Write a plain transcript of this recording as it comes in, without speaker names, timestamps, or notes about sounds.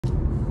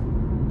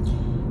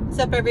What's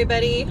up,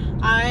 everybody?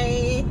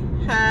 I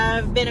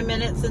have been a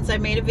minute since I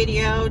made a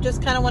video.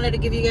 Just kind of wanted to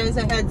give you guys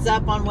a heads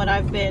up on what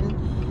I've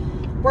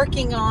been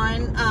working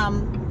on.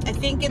 I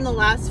think in the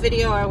last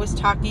video I was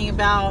talking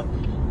about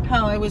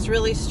how I was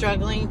really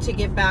struggling to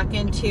get back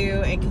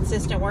into a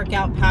consistent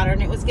workout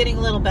pattern. It was getting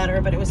a little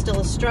better, but it was still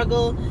a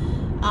struggle.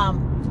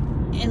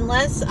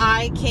 Unless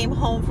I came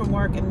home from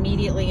work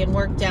immediately and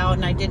worked out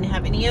and I didn't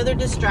have any other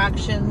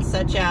distractions,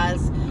 such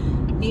as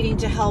needing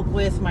to help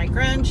with my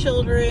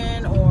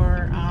grandchildren or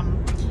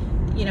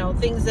you know,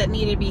 things that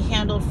needed to be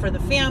handled for the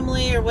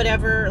family or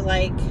whatever,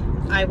 like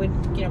I would,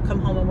 you know, come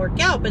home and work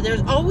out. But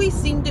there's always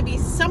seemed to be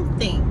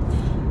something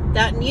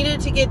that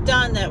needed to get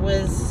done that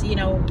was, you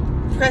know,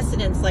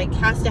 precedence, like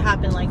has to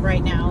happen like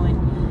right now.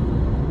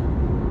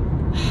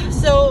 And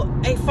so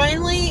I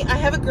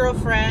have a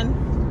girlfriend,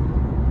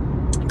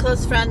 a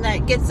close friend,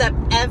 that gets up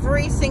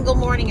every single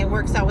morning and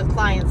works out with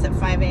clients at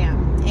 5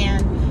 a.m.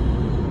 and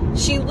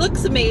she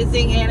looks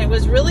amazing, and it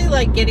was really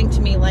like getting to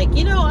me like,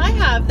 you know, I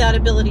have that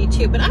ability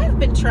too, but I've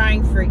been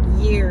trying for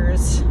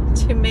years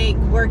to make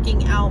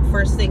working out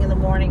first thing in the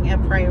morning a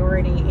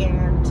priority,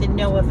 and to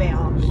no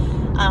avail.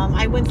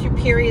 I went through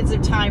periods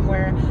of time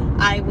where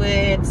I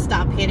would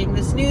stop hitting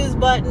the snooze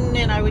button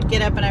and I would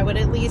get up and I would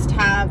at least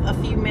have a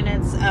few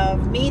minutes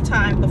of me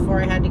time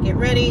before I had to get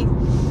ready,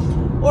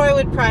 or I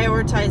would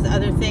prioritize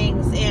other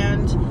things.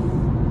 And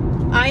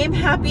I am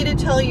happy to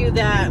tell you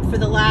that for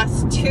the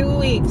last 2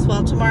 weeks,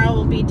 well, tomorrow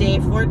will be day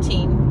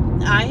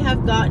 14, I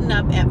have gotten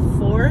up at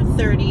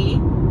 4:30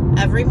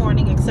 every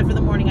morning, except for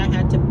the morning I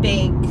had to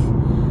bake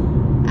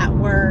at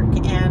work,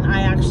 and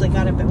I actually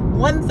got up at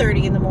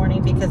 1:30 in the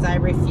morning because I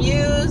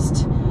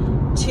refused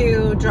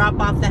to drop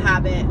off the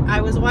habit. I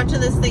was watching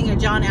this thing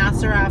and John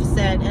Assaraf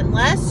said,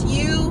 unless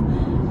you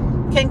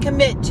can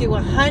commit to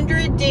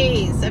 100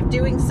 days of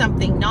doing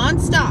something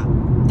nonstop,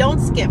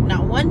 don't skip,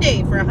 not one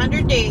day, for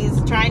 100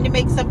 days trying to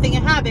make something a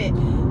habit,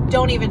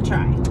 don't even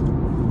try.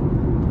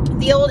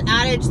 The old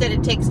adage that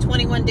it takes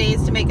 21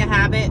 days to make a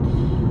habit,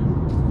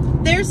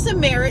 there's some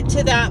merit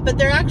to that, but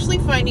they're actually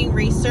finding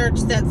research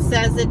that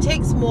says it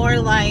takes more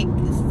like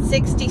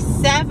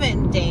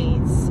 67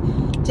 days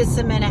to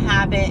cement a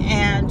habit.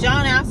 And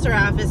John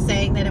Assaraf is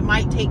saying that it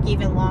might take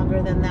even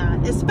longer than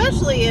that,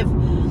 especially if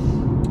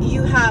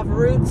you have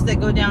roots that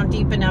go down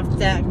deep enough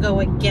that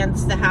go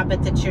against the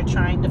habit that you're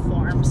trying to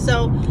form.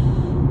 So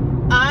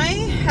I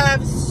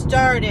have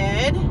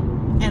started,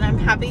 and I'm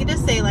happy to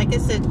say, like I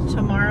said,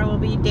 tomorrow will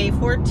be day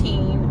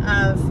 14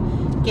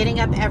 of getting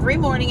up every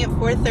morning at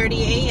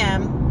 4:30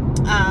 a.m.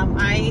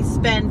 I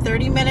spend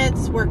 30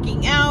 minutes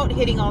working out,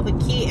 hitting all the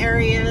key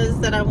areas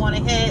that I want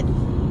to hit,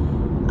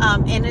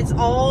 and it's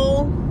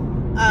all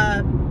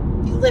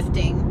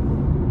lifting.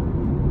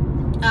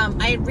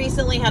 I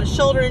recently had a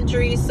shoulder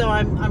injury, so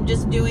I'm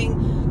just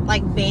doing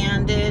like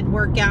banded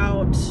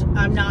workout.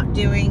 I'm not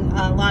doing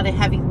a lot of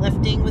heavy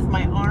lifting with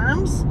my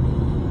arms,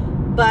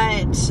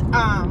 but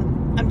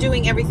I'm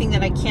doing everything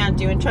that I can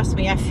do, and trust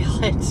me, I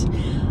feel it.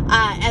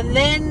 And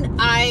then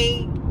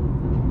I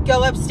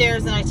go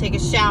upstairs and I take a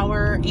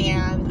shower,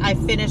 and I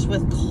finish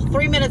with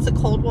 3 minutes of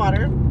cold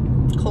water.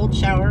 Cold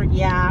shower,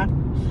 yeah.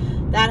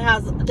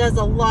 That does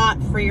a lot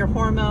for your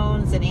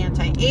hormones and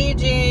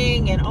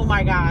anti-aging, and oh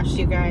my gosh,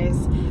 you guys,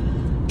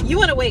 you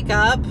want to wake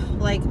up,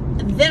 like,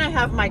 then I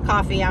have my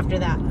coffee after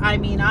that. I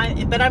mean,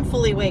 I'm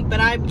fully awake, but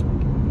I'm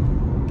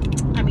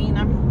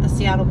a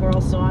Seattle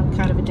girl, so I'm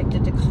kind of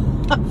addicted to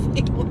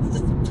coffee.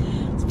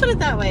 Let's put it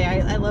that way.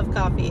 I love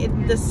coffee.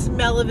 The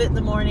smell of it in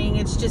the morning,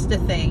 it's just a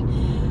thing.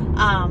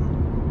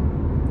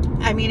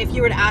 I mean, if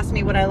you were to ask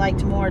me what I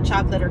liked more,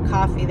 chocolate or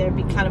coffee, there'd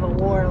be kind of a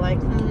war,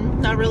 like,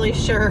 not really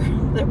sure.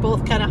 They're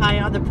both kind of high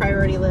on the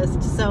priority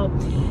list. So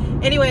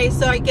anyway,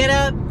 so I get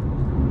up,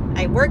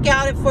 I work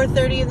out at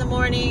 4:30 in the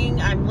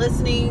morning. I'm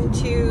listening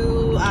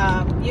to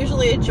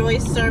usually a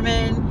Joyce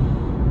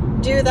sermon,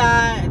 do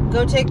that,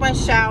 go take my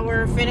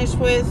shower, finish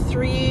with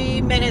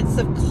 3 minutes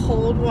of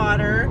cold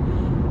water.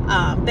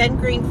 Ben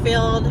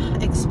Greenfield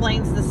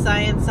explains the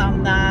science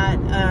on that,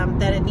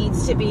 that it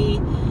needs to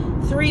be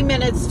 3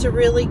 minutes to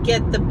really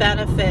get the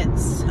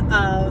benefits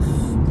of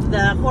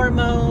the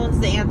hormones,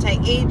 the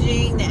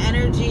anti-aging, the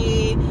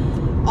energy,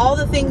 all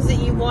the things that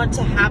you want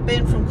to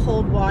happen from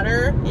cold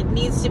water. It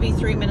needs to be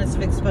 3 minutes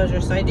of exposure.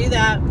 So I do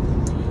that,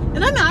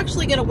 and I'm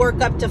actually going to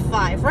work up to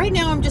 5. Right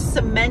now I'm just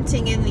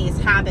cementing in these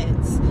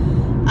habits.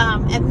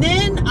 And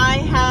then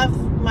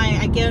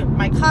I get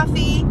my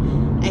coffee,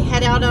 I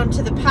head out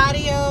onto the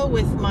patio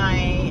with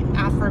my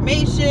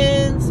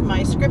affirmations,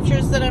 my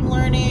scriptures that I'm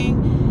learning,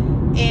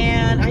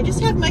 and I just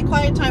have my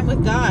quiet time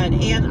with God.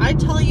 And I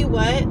tell you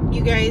what,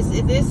 you guys,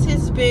 this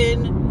has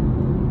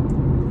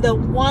been the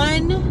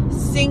one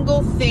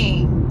single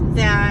thing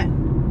that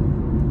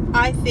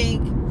I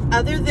think,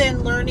 other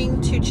than learning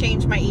to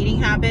change my eating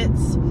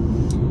habits,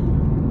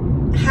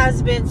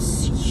 has been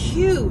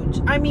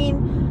huge. I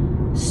mean,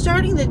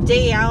 starting the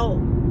day out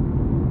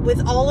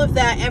with all of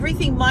that,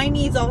 everything, my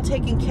needs all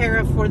taken care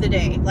of for the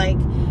day. Like,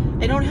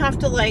 I don't have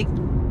to like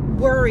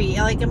worry,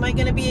 like, am I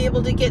going to be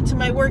able to get to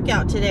my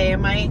workout today?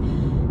 Am I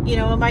you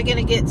know, am I going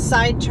to get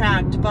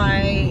sidetracked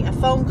by a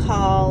phone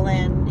call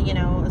and, you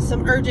know,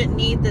 some urgent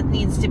need that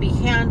needs to be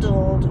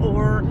handled,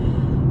 or,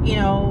 you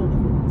know,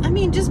 I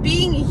mean, just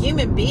being a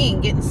human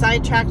being, getting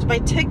sidetracked by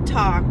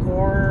TikTok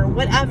or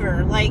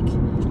whatever. Like,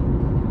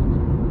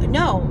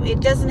 no, it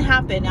doesn't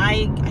happen.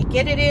 I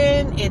get it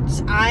in.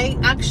 I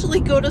actually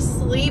go to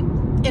sleep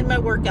in my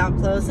workout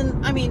clothes.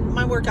 And I mean,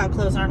 my workout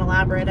clothes aren't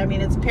elaborate. I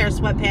mean, it's a pair of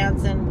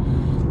sweatpants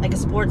and like a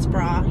sports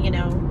bra, you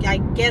know. I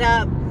get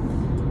up,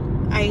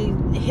 I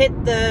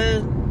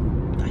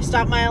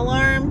stop my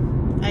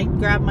alarm, I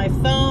grab my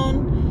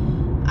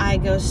phone, I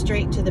go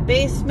straight to the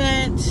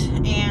basement,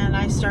 and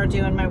I start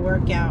doing my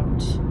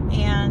workout.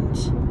 And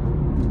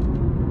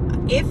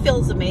it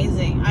feels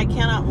amazing. I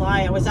cannot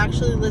lie. I was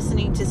actually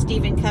listening to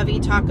Stephen Covey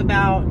talk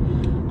about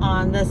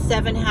on the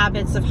 7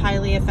 Habits of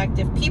Highly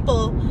Effective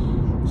People.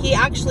 He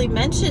actually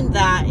mentioned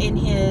that in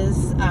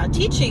his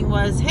teaching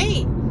was,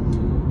 hey,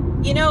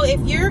 you know,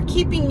 if you're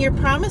keeping your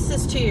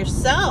promises to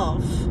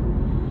yourself,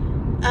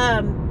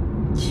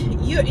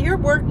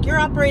 you're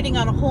operating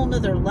on a whole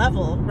nother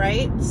level,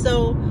 right?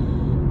 So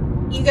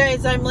you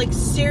guys, I'm like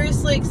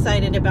seriously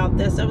excited about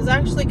this. I was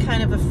actually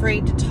kind of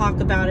afraid to talk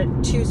about it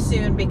too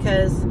soon,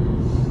 because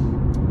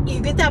you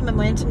get that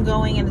momentum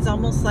going and it's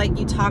almost like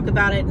you talk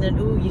about it and then,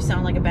 ooh, you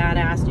sound like a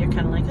badass, and you're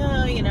kind of like,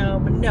 oh, you know,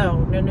 but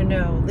no.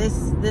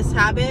 This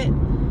habit,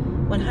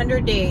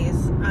 100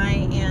 days,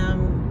 I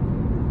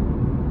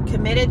am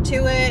committed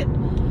to it.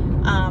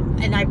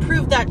 And I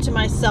proved that to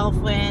myself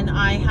when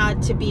I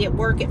had to be at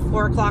work at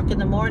 4 o'clock in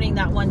the morning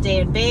that one day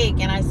in Bake.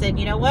 And I said,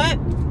 you know what?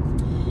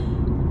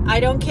 I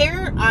don't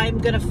care. I'm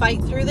going to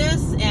fight through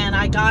this. And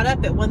I got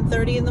up at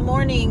 1:30 in the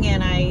morning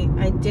and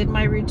I did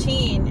my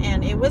routine,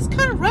 and it was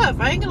kind of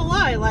rough. I ain't going to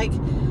lie. Like,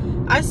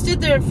 I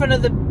stood there in front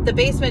of the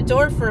basement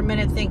door for a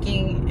minute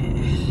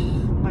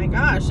thinking, my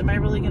gosh, am I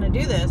really going to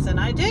do this? And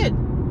I did.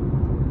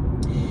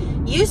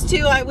 Used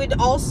to, I would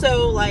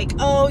also like,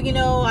 oh, you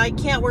know, I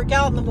can't work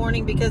out in the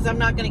morning because I'm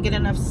not going to get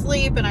enough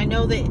sleep. And I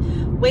know that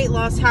weight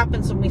loss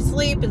happens when we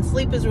sleep, and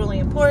sleep is really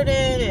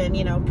important, and,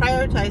 you know,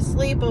 prioritize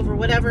sleep over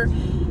whatever.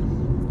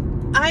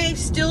 I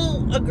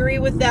still agree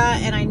with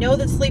that, and I know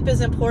that sleep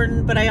is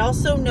important, but I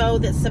also know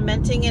that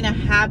cementing in a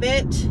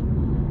habit,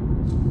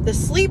 the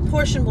sleep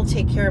portion will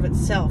take care of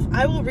itself.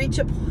 I will reach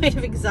a point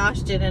of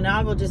exhaustion and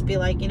I will just be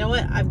like, you know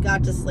what? I've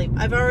got to sleep.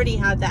 I've already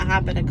had that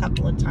happen a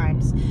couple of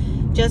times,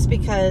 just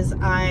because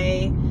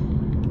I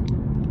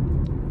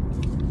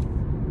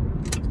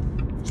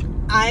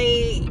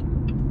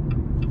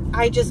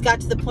just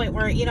got to the point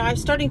where, you know, I'm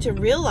starting to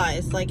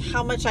realize like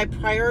how much I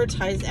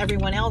prioritize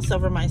everyone else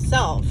over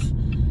myself.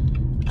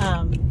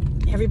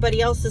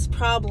 Everybody else's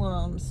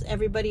problems,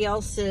 everybody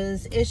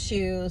else's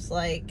issues.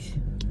 Like,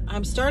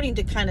 I'm starting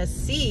to kind of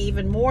see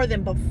even more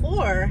than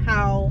before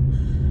how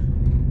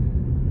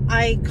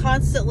I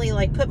constantly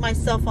like put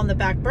myself on the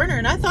back burner,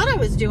 and I thought I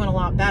was doing a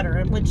lot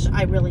better, which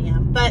I really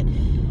am. But,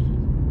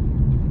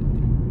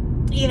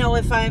 you know,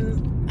 if I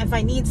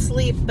need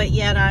sleep, but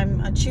yet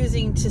I'm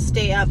choosing to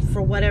stay up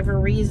for whatever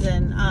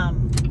reason,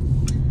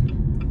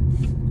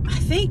 I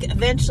think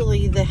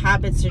eventually the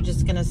habits are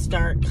just going to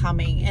start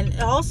coming. And it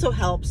also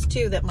helps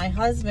too that my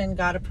husband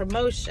got a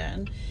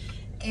promotion,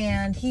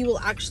 and he will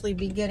actually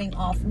be getting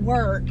off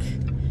work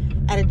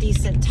at a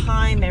decent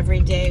time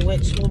every day,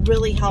 which will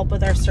really help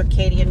with our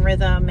circadian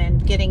rhythm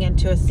and getting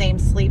into a same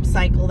sleep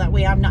cycle. That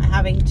way I'm not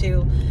having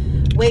to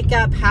wake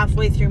up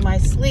halfway through my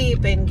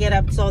sleep and get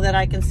up so that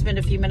I can spend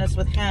a few minutes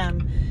with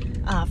him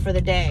for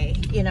the day.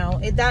 You know,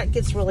 that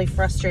gets really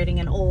frustrating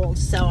and old.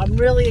 So I'm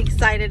really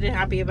excited and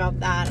happy about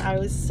that. I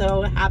was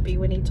so happy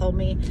when he told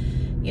me,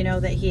 you know,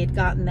 that he had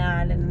gotten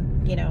that,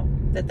 and, you know,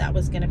 that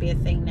was going to be a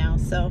thing now.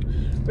 So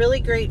really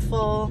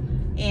grateful.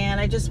 And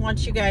I just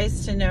want you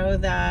guys to know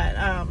that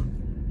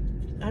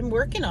I'm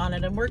working on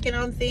it. I'm working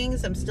on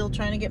things. I'm still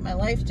trying to get my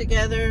life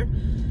together.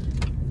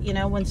 You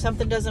know, when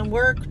something doesn't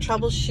work,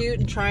 troubleshoot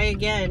and try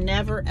again.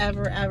 Never,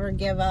 ever, ever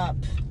give up.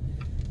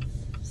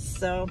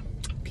 So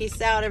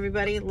peace out,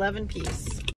 everybody. Love and peace.